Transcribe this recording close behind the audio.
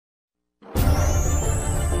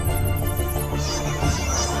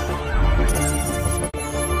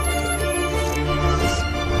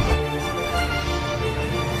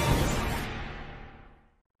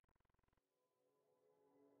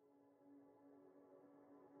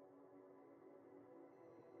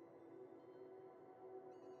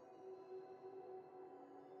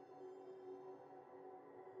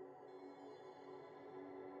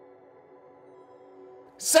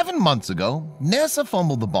7 months ago, NASA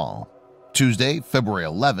fumbled the ball. Tuesday, February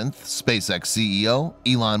 11th, SpaceX CEO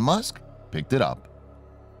Elon Musk picked it up.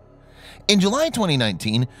 In July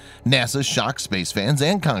 2019, NASA shocked space fans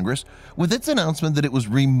and Congress with its announcement that it was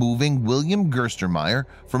removing William Gerstenmaier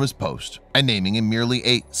from his post and naming him merely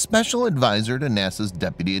a special advisor to NASA's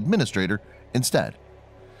deputy administrator instead.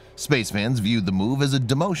 Space fans viewed the move as a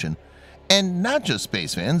demotion, and not just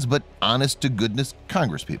space fans, but honest-to-goodness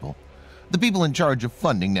Congresspeople, the people in charge of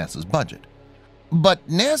funding NASA's budget. But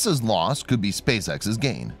NASA's loss could be SpaceX's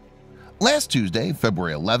gain. Last Tuesday,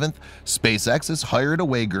 February 11th, SpaceX has hired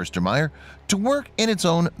away Gerstenmaier to work in its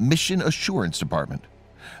own Mission Assurance Department.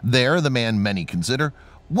 There, the man many consider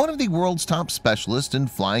one of the world's top specialists in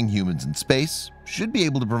flying humans in space should be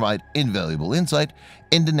able to provide invaluable insight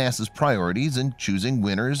into NASA's priorities in choosing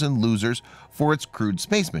winners and losers for its crewed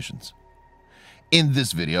space missions. In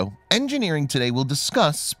this video, Engineering Today will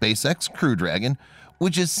discuss SpaceX Crew Dragon,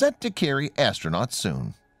 which is set to carry astronauts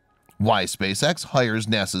soon. Why SpaceX hires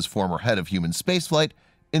NASA's former head of human spaceflight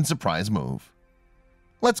in surprise move.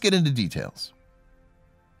 Let's get into details.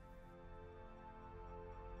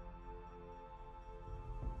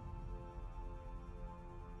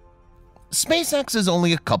 SpaceX is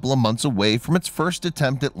only a couple of months away from its first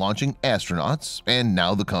attempt at launching astronauts, and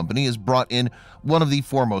now the company has brought in one of the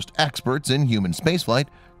foremost experts in human spaceflight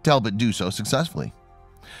to help it do so successfully.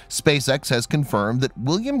 SpaceX has confirmed that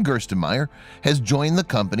William Gerstenmaier has joined the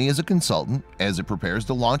company as a consultant as it prepares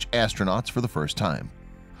to launch astronauts for the first time.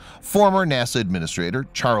 Former NASA Administrator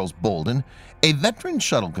Charles Bolden, a veteran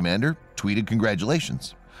shuttle commander, tweeted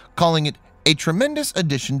congratulations, calling it a tremendous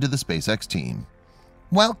addition to the SpaceX team,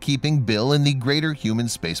 while keeping Bill in the greater human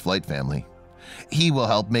spaceflight family. He will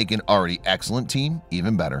help make an already excellent team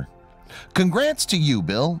even better. Congrats to you,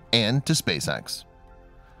 Bill, and to SpaceX.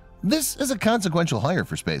 This is a consequential hire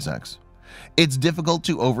for SpaceX. It's difficult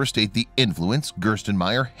to overstate the influence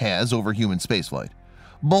Gerstenmaier has over human spaceflight,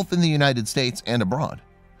 both in the United States and abroad.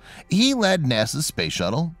 He led NASA's Space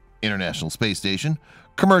Shuttle, International Space Station,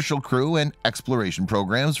 commercial crew, and exploration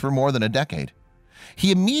programs for more than a decade.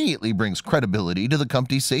 He immediately brings credibility to the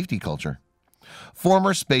company's safety culture.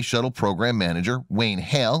 Former Space Shuttle Program Manager Wayne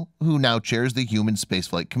Hale, who now chairs the Human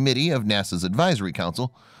Spaceflight Committee of NASA's Advisory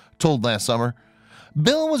Council, told last summer,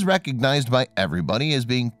 Bill was recognized by everybody as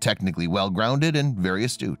being technically well-grounded and very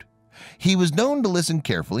astute. He was known to listen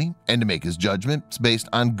carefully and to make his judgments based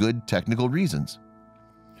on good technical reasons.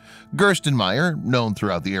 Gerstenmaier, known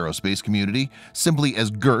throughout the aerospace community simply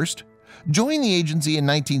as Gerst, joined the agency in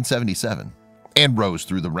 1977 and rose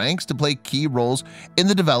through the ranks to play key roles in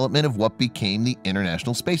the development of what became the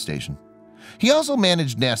International Space Station. He also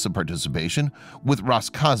managed NASA participation with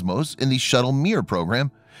Roscosmos in the Shuttle Mir program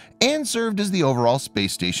and served as the overall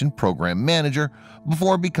Space Station Program Manager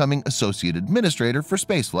before becoming Associate Administrator for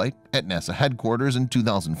Spaceflight at NASA headquarters in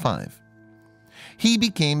 2005. He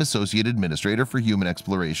became Associate Administrator for Human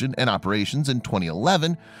Exploration and Operations in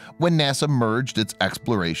 2011 when NASA merged its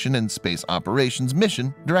Exploration and Space Operations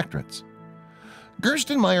Mission Directorates.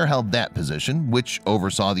 Gerstenmaier held that position, which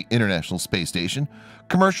oversaw the International Space Station,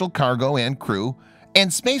 commercial cargo and crew,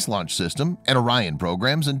 and Space Launch System and Orion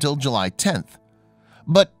programs until July 10th.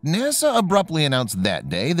 But NASA abruptly announced that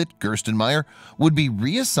day that Gerstenmaier would be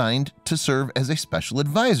reassigned to serve as a special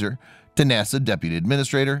advisor to NASA Deputy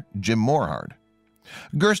Administrator Jim Morehard.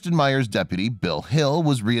 Gerstenmaier's deputy, Bill Hill,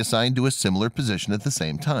 was reassigned to a similar position at the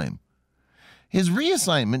same time. His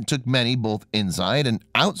reassignment took many both inside and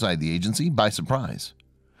outside the agency by surprise.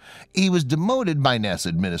 He was demoted by NASA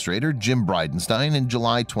Administrator Jim Bridenstine in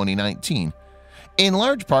July 2019, in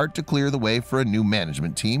large part to clear the way for a new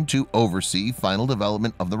management team to oversee final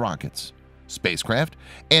development of the rockets, spacecraft,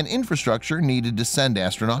 and infrastructure needed to send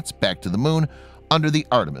astronauts back to the moon under the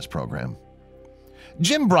Artemis program.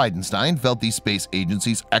 Jim Bridenstine felt the space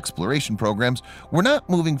agency's exploration programs were not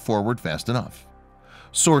moving forward fast enough.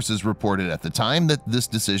 Sources reported at the time that this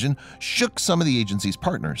decision shook some of the agency's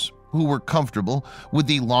partners, who were comfortable with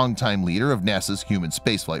the longtime leader of NASA's human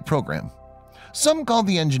spaceflight program. Some called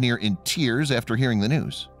the engineer in tears after hearing the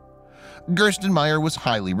news. Gerstenmaier was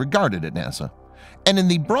highly regarded at NASA and in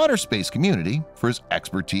the broader space community for his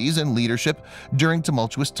expertise and leadership during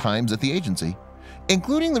tumultuous times at the agency,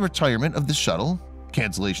 including the retirement of the shuttle,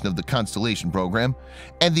 cancellation of the Constellation program,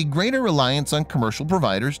 and the greater reliance on commercial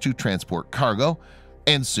providers to transport cargo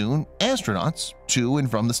and soon astronauts to and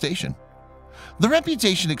from the station. The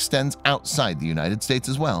reputation extends outside the United States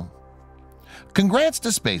as well. Congrats to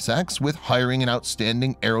SpaceX with hiring an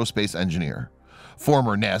outstanding aerospace engineer.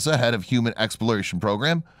 Former NASA head of Human Exploration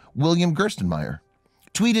Program William Gerstenmaier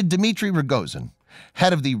tweeted Dmitry Rogozin,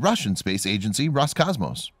 head of the Russian space agency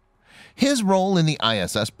Roscosmos. His role in the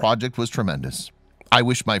ISS project was tremendous. I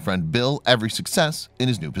wish my friend Bill every success in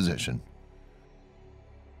his new position.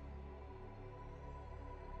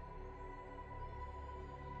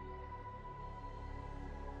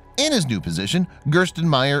 In his new position,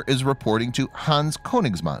 Gerstenmaier is reporting to Hans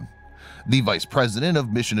Koenigsmann, the Vice President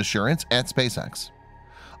of Mission Assurance at SpaceX.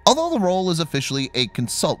 Although the role is officially a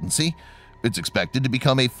consultancy, it's expected to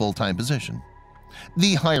become a full-time position.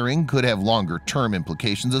 The hiring could have longer-term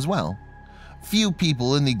implications as well. Few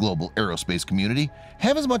people in the global aerospace community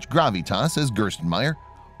have as much gravitas as Gerstenmaier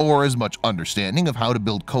or as much understanding of how to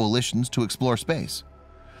build coalitions to explore space.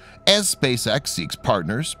 As SpaceX seeks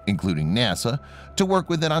partners, including NASA, to work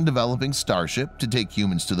with it on developing Starship to take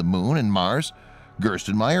humans to the Moon and Mars,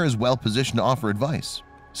 Gerstenmaier is well positioned to offer advice,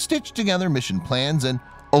 stitch together mission plans, and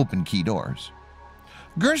open key doors.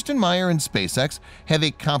 Gerstenmaier and SpaceX have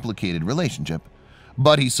a complicated relationship,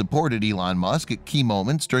 but he supported Elon Musk at key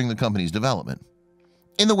moments during the company's development.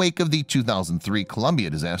 In the wake of the 2003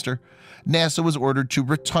 Columbia disaster, NASA was ordered to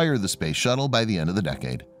retire the space shuttle by the end of the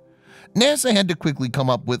decade. NASA had to quickly come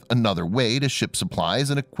up with another way to ship supplies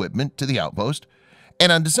and equipment to the outpost,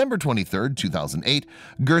 and on December 23, 2008,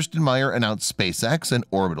 Gerstenmaier announced SpaceX and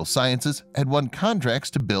Orbital Sciences had won contracts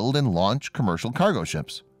to build and launch commercial cargo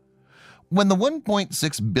ships. When the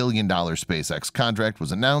 $1.6 billion SpaceX contract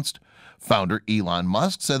was announced, founder Elon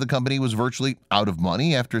Musk said the company was virtually out of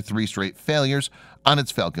money after 3 straight failures on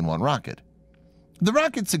its Falcon 1 rocket. The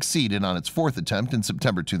rocket succeeded on its 4th attempt in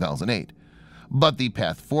September 2008, but the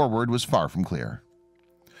path forward was far from clear.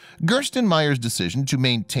 Gerstenmaier's decision to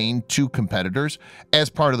maintain 2 competitors as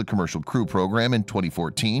part of the Commercial Crew program in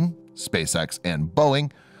 2014, SpaceX and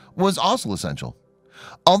Boeing, was also essential,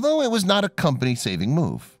 although it was not a company-saving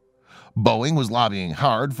move. Boeing was lobbying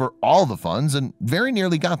hard for all the funds and very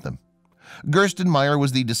nearly got them. Gerstenmaier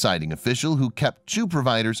was the deciding official who kept 2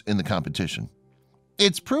 providers in the competition.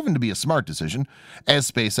 It's proven to be a smart decision,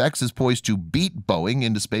 as SpaceX is poised to beat Boeing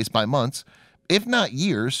into space by months, if not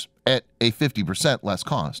years, at a 50% less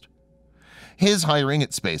cost. His hiring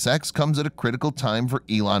at SpaceX comes at a critical time for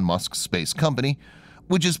Elon Musk's space company,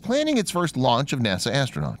 which is planning its first launch of NASA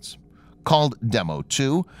astronauts. Called Demo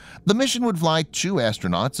 2, the mission would fly 2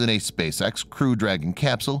 astronauts in a SpaceX Crew Dragon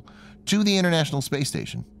capsule to the International Space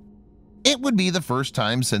Station. It would be the first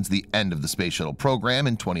time since the end of the Space Shuttle program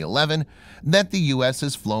in 2011 that the U.S.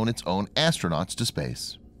 has flown its own astronauts to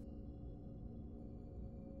space.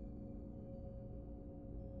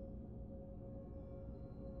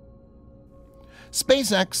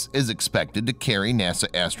 SpaceX is expected to carry NASA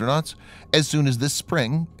astronauts as soon as this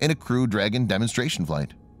spring in a Crew Dragon demonstration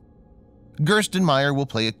flight. Gerstenmaier will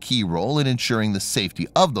play a key role in ensuring the safety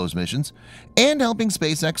of those missions and helping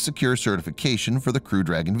SpaceX secure certification for the Crew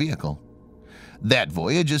Dragon vehicle. That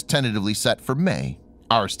voyage is tentatively set for May.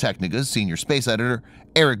 Ars Technica's senior space editor,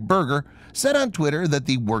 Eric Berger, said on Twitter that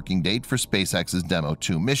the working date for SpaceX's Demo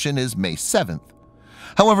 2 mission is May 7th.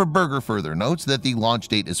 However, Berger further notes that the launch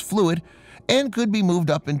date is fluid and could be moved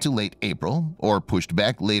up into late April or pushed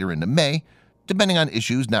back later into May, depending on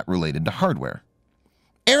issues not related to hardware.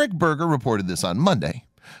 Eric Berger reported this on Monday,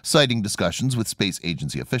 citing discussions with space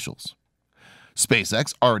agency officials.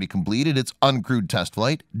 SpaceX already completed its uncrewed test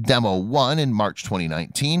flight, Demo 1, in March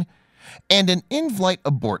 2019, and an in-flight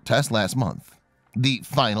abort test last month, the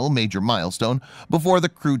final major milestone before the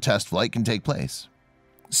crew test flight can take place.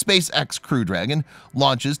 SpaceX Crew Dragon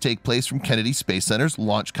launches take place from Kennedy Space Center's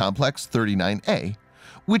Launch Complex 39A,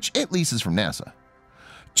 which it leases from NASA.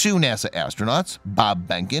 2 NASA astronauts, Bob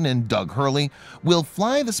Behnken and Doug Hurley, will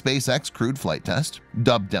fly the SpaceX crewed flight test,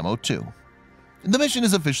 dubbed Demo 2. The mission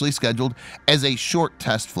is officially scheduled as a short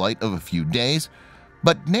test flight of a few days,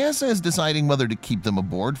 but NASA is deciding whether to keep them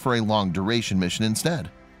aboard for a long-duration mission instead.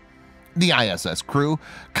 The ISS crew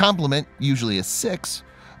complement usually is 6,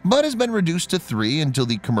 but has been reduced to 3 until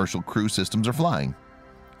the commercial crew systems are flying.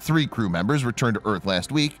 3 crew members returned to Earth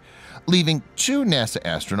last week, leaving 2 NASA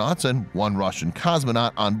astronauts and 1 Russian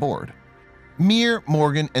cosmonaut on board, Mir,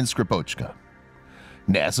 Morgan, and Skripochka.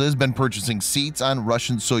 NASA has been purchasing seats on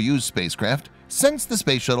Russian Soyuz spacecraft since the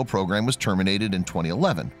Space Shuttle program was terminated in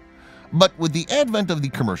 2011. But with the advent of the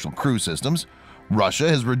commercial crew systems, Russia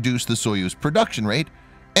has reduced the Soyuz production rate,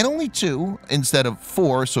 and only 2 instead of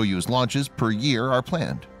 4 Soyuz launches per year are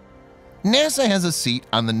planned. NASA has a seat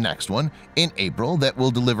on the next one in April that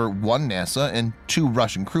will deliver 1 NASA and 2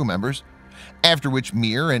 Russian crew members, after which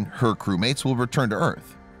Mir and her crewmates will return to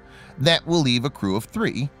Earth. That will leave a crew of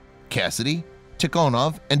 3, Cassidy,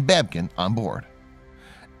 Tikhonov, and Babkin on board.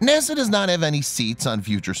 NASA does not have any seats on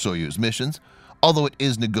future Soyuz missions, although it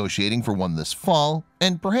is negotiating for one this fall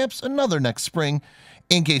and perhaps another next spring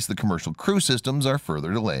in case the commercial crew systems are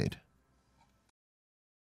further delayed.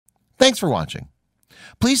 Thanks for watching.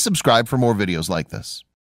 Please subscribe for more videos like this.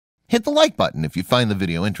 Hit the like button if you find the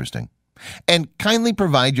video interesting, and kindly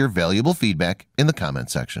provide your valuable feedback in the comment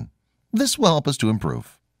section. This will help us to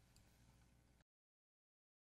improve.